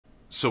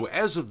So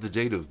as of the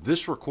date of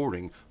this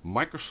recording,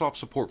 Microsoft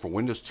support for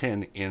Windows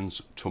 10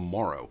 ends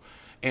tomorrow.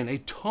 And a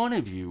ton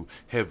of you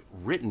have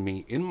written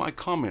me in my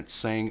comments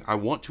saying, I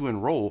want to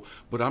enroll,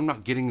 but I'm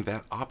not getting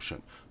that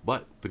option.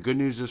 But the good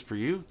news is for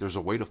you, there's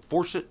a way to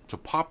force it to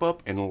pop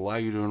up and allow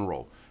you to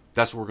enroll.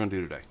 That's what we're going to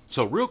do today.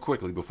 So real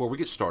quickly, before we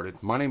get started,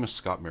 my name is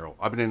Scott Merrill.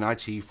 I've been in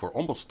IT for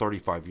almost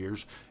 35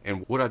 years,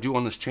 and what I do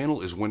on this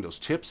channel is Windows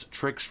tips,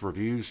 tricks,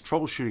 reviews,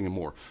 troubleshooting, and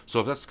more. So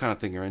if that's the kind of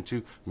thing you're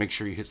into, make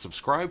sure you hit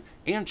subscribe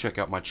and check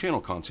out my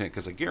channel content,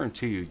 because I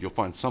guarantee you, you'll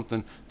find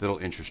something that'll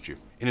interest you.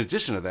 In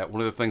addition to that,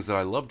 one of the things that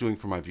I love doing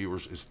for my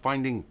viewers is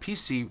finding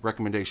PC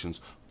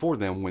recommendations for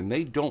them when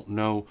they don't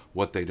know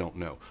what they don't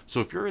know. So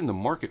if you're in the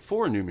market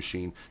for a new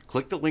machine,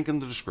 click the link in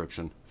the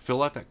description,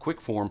 fill out that quick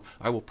form.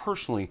 I will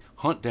personally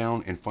hunt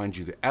down and find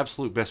you the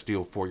absolute best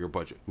deal for your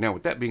budget. Now,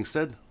 with that being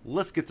said,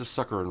 let's get this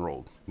sucker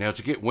enrolled. Now,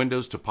 to get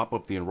Windows to pop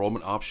up the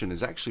enrollment option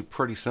is actually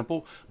pretty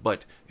simple,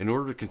 but in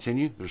order to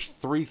continue, there's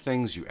 3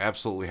 things you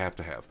absolutely have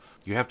to have.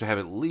 You have to have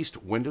at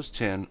least Windows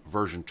 10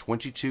 version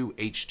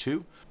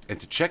 22H2, and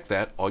to check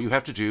that, all you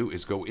have to do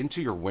is go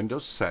into your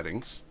Windows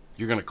settings.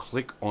 You're going to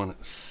click on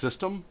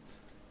System,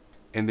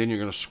 and then you're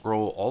going to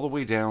scroll all the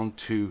way down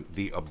to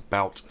the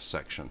About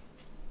section.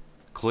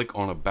 Click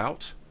on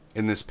About.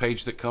 In this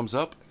page that comes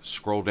up,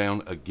 scroll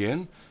down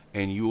again,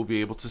 and you will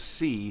be able to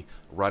see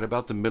right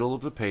about the middle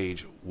of the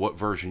page what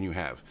version you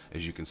have.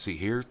 As you can see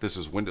here, this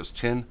is Windows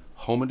 10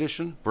 Home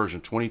Edition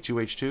version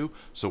 22H2,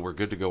 so we're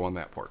good to go on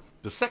that part.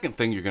 The second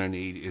thing you're going to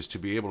need is to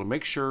be able to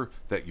make sure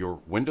that your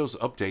Windows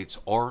updates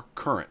are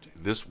current.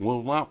 This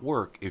will not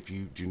work if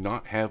you do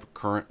not have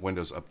current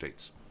Windows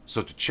updates.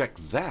 So to check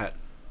that,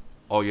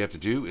 all you have to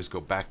do is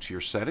go back to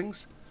your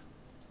settings,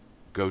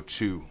 go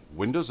to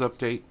Windows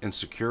Update and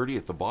Security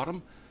at the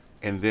bottom,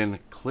 and then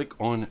click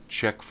on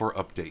Check for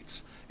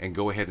Updates, and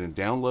go ahead and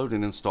download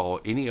and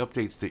install any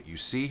updates that you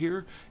see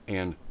here.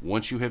 And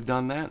once you have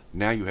done that,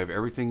 now you have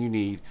everything you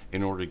need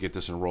in order to get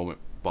this enrollment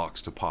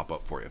box to pop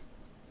up for you.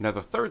 Now,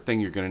 the third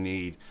thing you're going to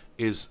need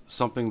is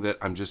something that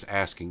I'm just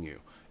asking you,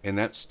 and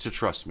that's to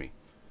trust me.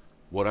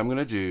 What I'm going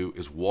to do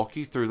is walk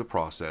you through the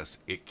process.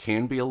 It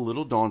can be a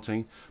little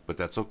daunting, but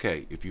that's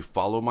okay. If you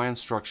follow my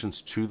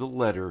instructions to the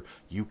letter,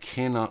 you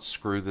cannot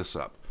screw this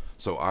up.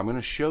 So I'm going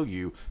to show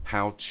you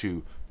how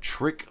to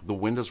trick the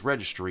Windows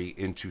registry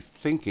into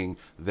thinking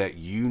that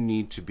you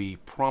need to be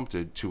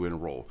prompted to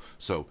enroll.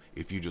 So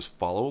if you just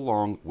follow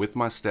along with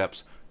my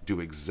steps, do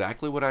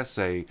exactly what I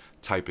say,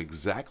 type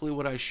exactly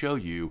what I show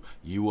you,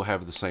 you will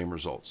have the same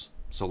results.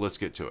 So let's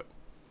get to it.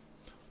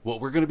 What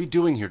we're going to be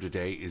doing here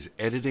today is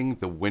editing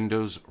the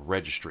Windows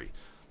registry.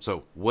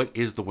 So what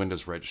is the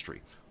Windows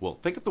registry? Well,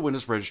 think of the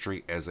Windows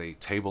registry as a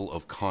table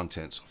of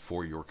contents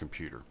for your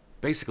computer.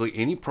 Basically,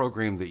 any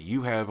program that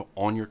you have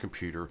on your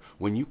computer,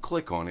 when you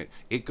click on it,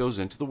 it goes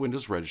into the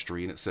Windows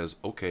registry and it says,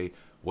 okay,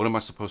 what am I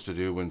supposed to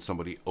do when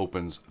somebody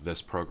opens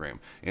this program?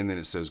 And then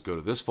it says, go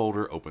to this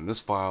folder, open this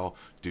file,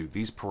 do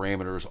these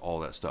parameters, all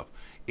that stuff.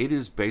 It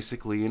is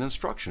basically an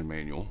instruction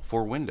manual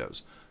for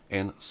Windows.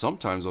 And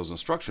sometimes those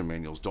instruction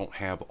manuals don't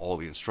have all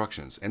the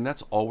instructions. And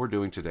that's all we're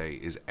doing today,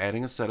 is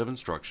adding a set of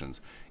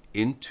instructions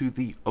into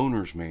the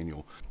owner's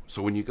manual.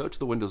 So when you go to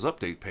the Windows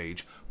Update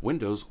page,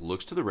 Windows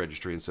looks to the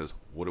registry and says,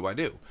 what do I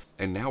do?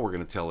 And now we're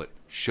going to tell it,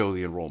 show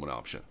the enrollment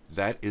option.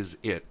 That is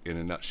it in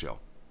a nutshell.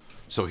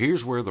 So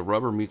here's where the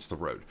rubber meets the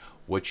road.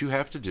 What you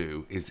have to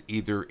do is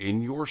either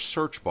in your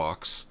search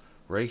box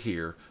right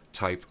here,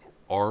 type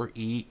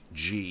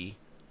REG,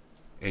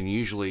 and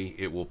usually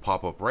it will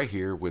pop up right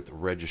here with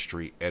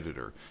Registry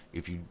Editor.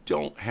 If you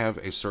don't have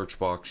a search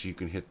box, you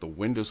can hit the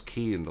Windows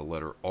key and the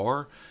letter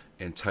R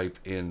and type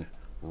in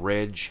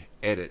Reg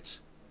Edit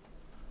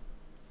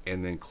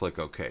and then click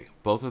OK.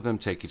 Both of them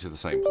take you to the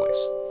same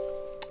place.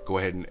 Go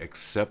ahead and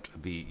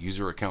accept the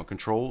user account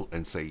control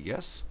and say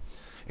yes.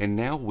 And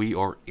now we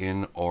are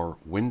in our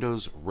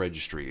Windows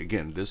registry.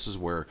 Again, this is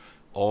where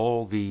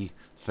all the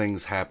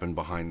things happen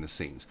behind the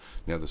scenes.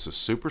 Now, this is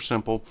super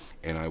simple,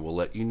 and I will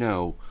let you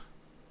know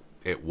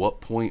at what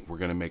point we're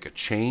going to make a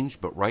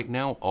change, but right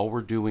now all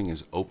we're doing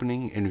is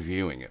opening and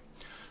viewing it.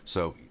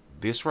 So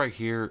this right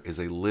here is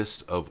a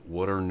list of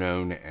what are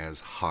known as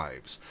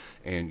hives,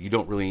 and you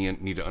don't really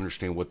need to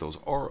understand what those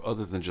are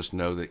other than just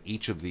know that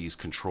each of these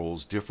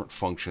controls different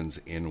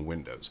functions in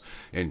Windows.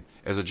 And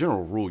as a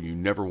general rule, you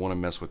never want to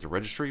mess with the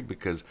registry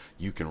because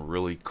you can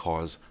really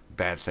cause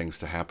bad things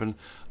to happen.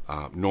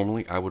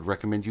 Normally, I would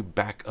recommend you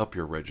back up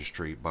your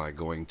registry by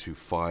going to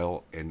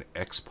File and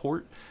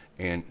Export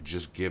and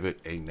just give it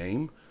a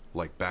name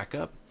like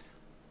Backup.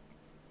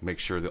 Make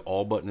sure the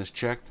All button is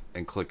checked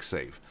and click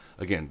Save.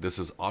 Again, this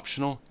is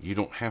optional. You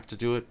don't have to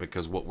do it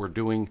because what we're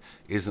doing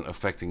isn't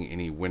affecting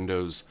any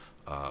Windows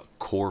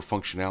core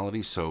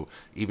functionality. So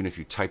even if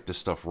you type this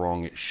stuff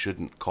wrong, it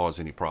shouldn't cause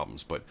any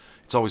problems, but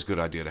it's always a good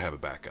idea to have a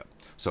backup.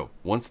 So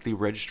once the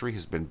registry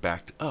has been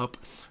backed up,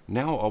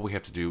 now all we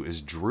have to do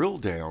is drill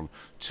down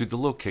to the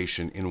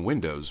location in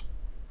Windows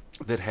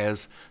that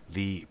has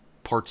the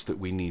parts that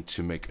we need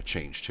to make a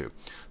change to.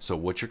 So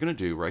what you're going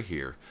to do right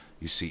here,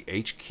 you see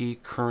H key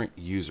current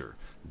user.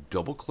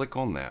 Double click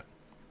on that.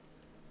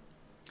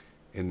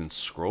 and then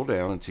scroll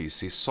down until you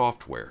see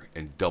software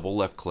and double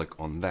left click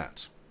on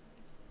that.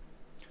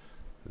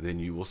 Then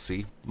you will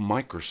see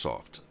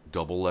Microsoft.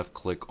 Double left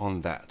click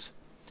on that.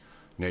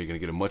 Now you're going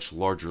to get a much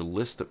larger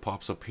list that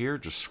pops up here.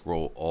 Just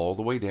scroll all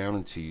the way down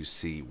until you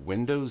see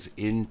Windows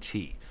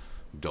NT.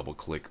 Double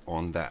click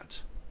on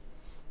that.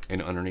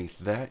 And underneath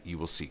that you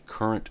will see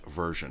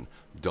CurrentVersion.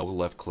 Double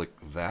left click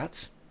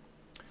that.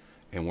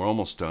 And we're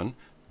almost done.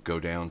 Go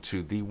down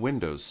to the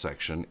Windows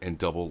section and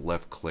double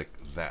left click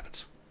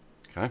that.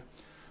 Okay.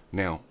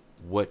 Now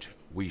what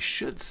we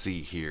should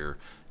see here,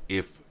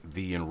 if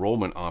the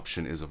enrollment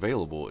option is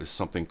available, is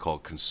something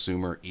called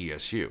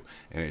ConsumerESU.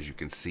 And as you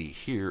can see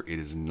here, it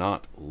is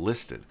not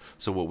listed.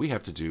 So what we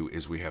have to do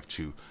is we have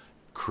to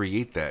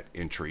create that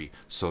entry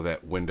so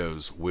that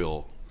Windows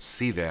will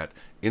see that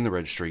in the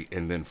registry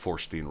and then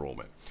force the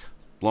enrollment.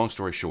 Long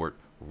story short,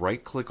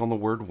 right click on the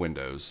word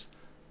Windows,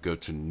 go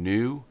to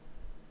New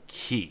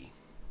Key,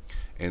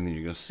 and then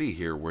you're going to see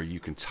here where you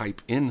can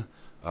type in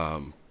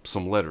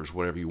some letters,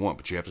 whatever you want,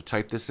 but you have to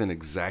type this in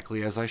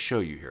exactly as I show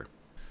you here.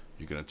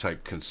 You're going to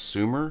type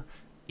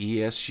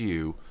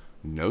ConsumerESU,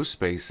 no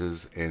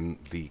spaces, and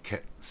the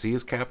C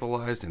is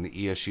capitalized and the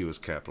ESU is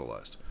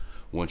capitalized.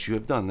 Once you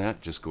have done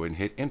that, just go ahead and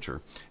hit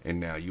enter, and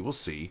now you will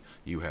see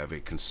you have a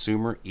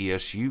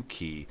ConsumerESU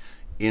key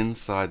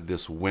inside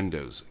this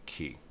Windows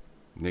key.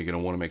 And you're going to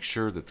want to make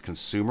sure that the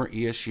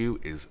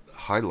ConsumerESU is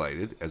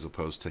highlighted as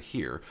opposed to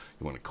here.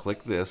 You want to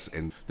click this,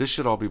 and this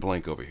should all be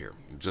blank over here,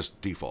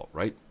 just default,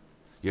 right?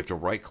 You have to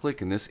right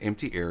click in this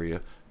empty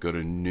area, go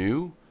to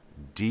New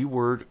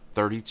DWord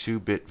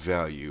 32-bit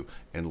value,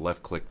 and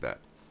left click that.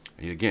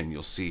 And again,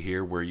 you'll see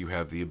here where you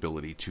have the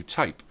ability to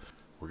type.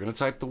 We're going to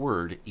type the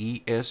word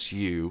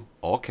ESU,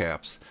 all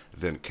caps,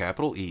 then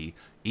capital E,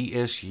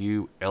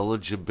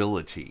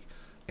 ESUEligibity.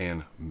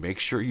 And make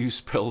sure you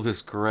spell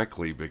this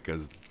correctly,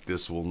 because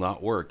this will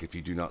not work if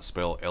you do not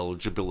spell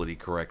eligibility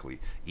correctly.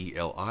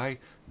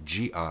 ELIGIBILITY.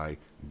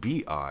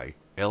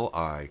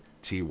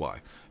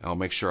 I'll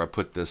make sure I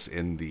put this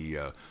in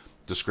the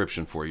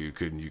description for you.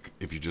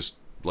 If you just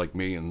like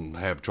me and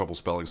have trouble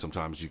spelling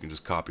sometimes, you can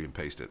just copy and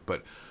paste it.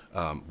 But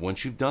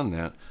once you've done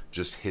that,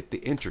 just hit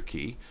the enter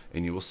key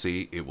and you will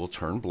see it will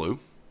turn blue.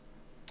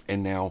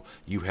 And now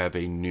you have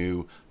a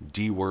new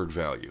DWord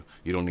value.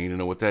 You don't need to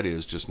know what that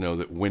is, just know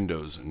that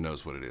Windows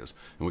knows what it is.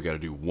 And we got to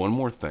do one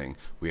more thing.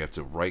 We have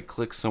to right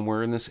click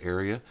somewhere in this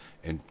area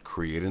and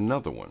create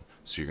another one.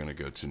 So you're going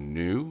to go to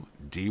New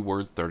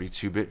DWord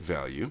 32-bit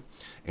value,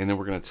 and then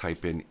we're going to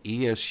type in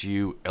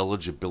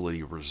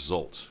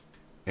ESUEligibilityResult.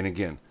 And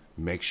again,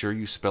 make sure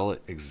you spell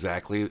it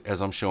exactly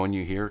as I'm showing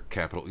you here.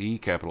 Capital E,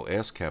 capital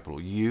S, capital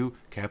U,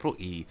 capital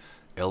E,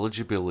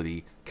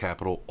 eligibility,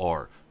 capital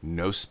R.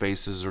 No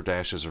spaces or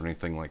dashes or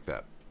anything like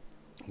that.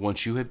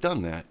 Once you have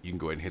done that, you can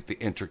go ahead and hit the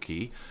enter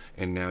key,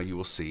 and now you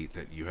will see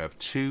that you have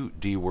two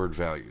DWord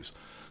values.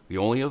 The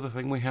only other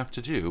thing we have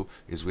to do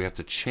is we have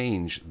to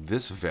change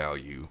this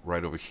value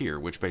right over here,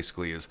 which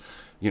basically is,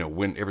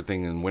 when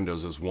everything in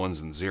Windows is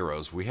ones and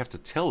zeros, we have to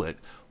tell it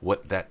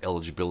what that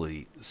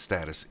eligibility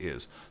status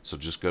is. So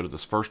just go to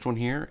this first one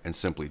here and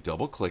simply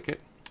double click it,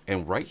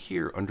 and right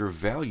here under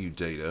value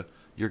data,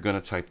 you're going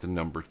to type the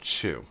number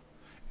 2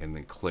 and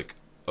then click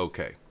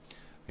OK.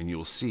 And you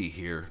will see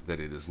here that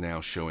it is now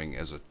showing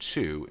as a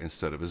 2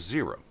 instead of a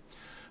 0.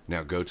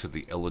 Now go to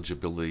the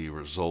eligibility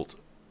result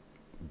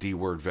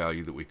DWord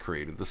value that we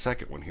created, the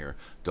second one here,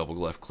 double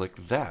left click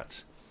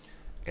that,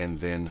 and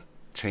then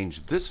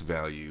change this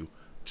value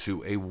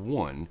to a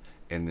 1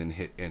 and then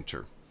hit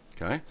enter.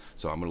 Okay,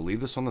 so I'm going to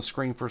leave this on the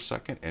screen for a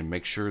second and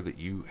make sure that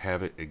you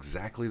have it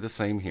exactly the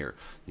same here.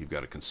 You've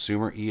got a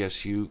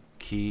ConsumerESU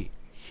key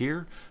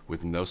here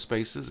with no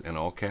spaces and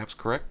all caps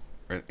correct,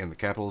 and the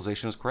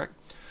capitalization is correct.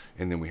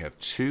 And then we have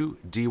two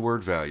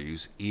DWord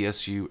values.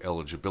 ESU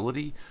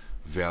eligibility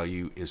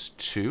value is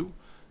 2,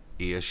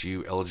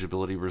 ESU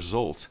eligibility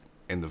result,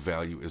 and the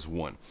value is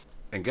 1.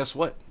 And guess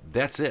what?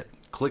 That's it.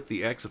 Click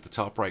the X at the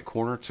top right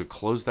corner to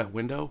close that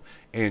window,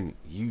 and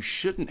you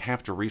shouldn't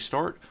have to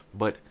restart,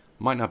 but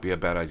might not be a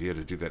bad idea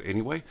to do that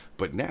anyway.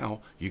 But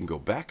now you can go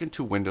back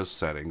into Windows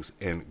settings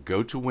and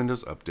go to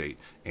Windows Update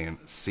and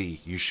see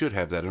you should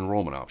have that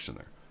enrollment option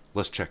there.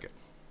 Let's check it.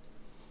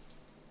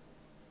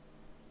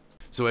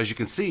 So as you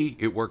can see,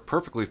 it worked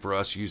perfectly for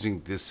us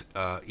using this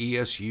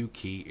ESU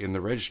key in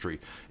the registry.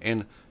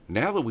 And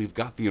now that we've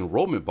got the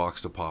enrollment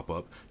box to pop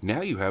up,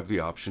 now you have the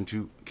option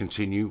to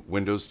continue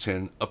Windows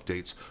 10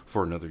 updates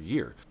for another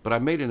year. But I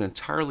made an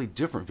entirely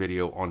different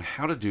video on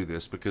how to do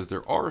this because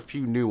there are a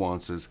few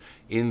nuances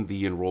in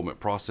the enrollment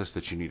process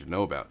that you need to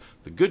know about.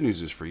 The good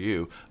news is for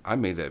you, I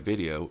made that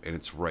video and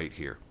it's right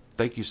here.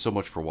 Thank you so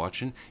much for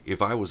watching.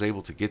 If I was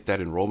able to get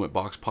that enrollment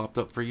box popped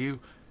up for you,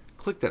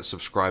 click that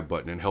subscribe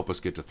button and help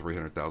us get to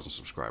 300,000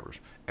 subscribers.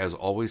 As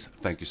always,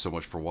 thank you so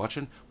much for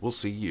watching. We'll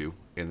see you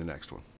in the next one.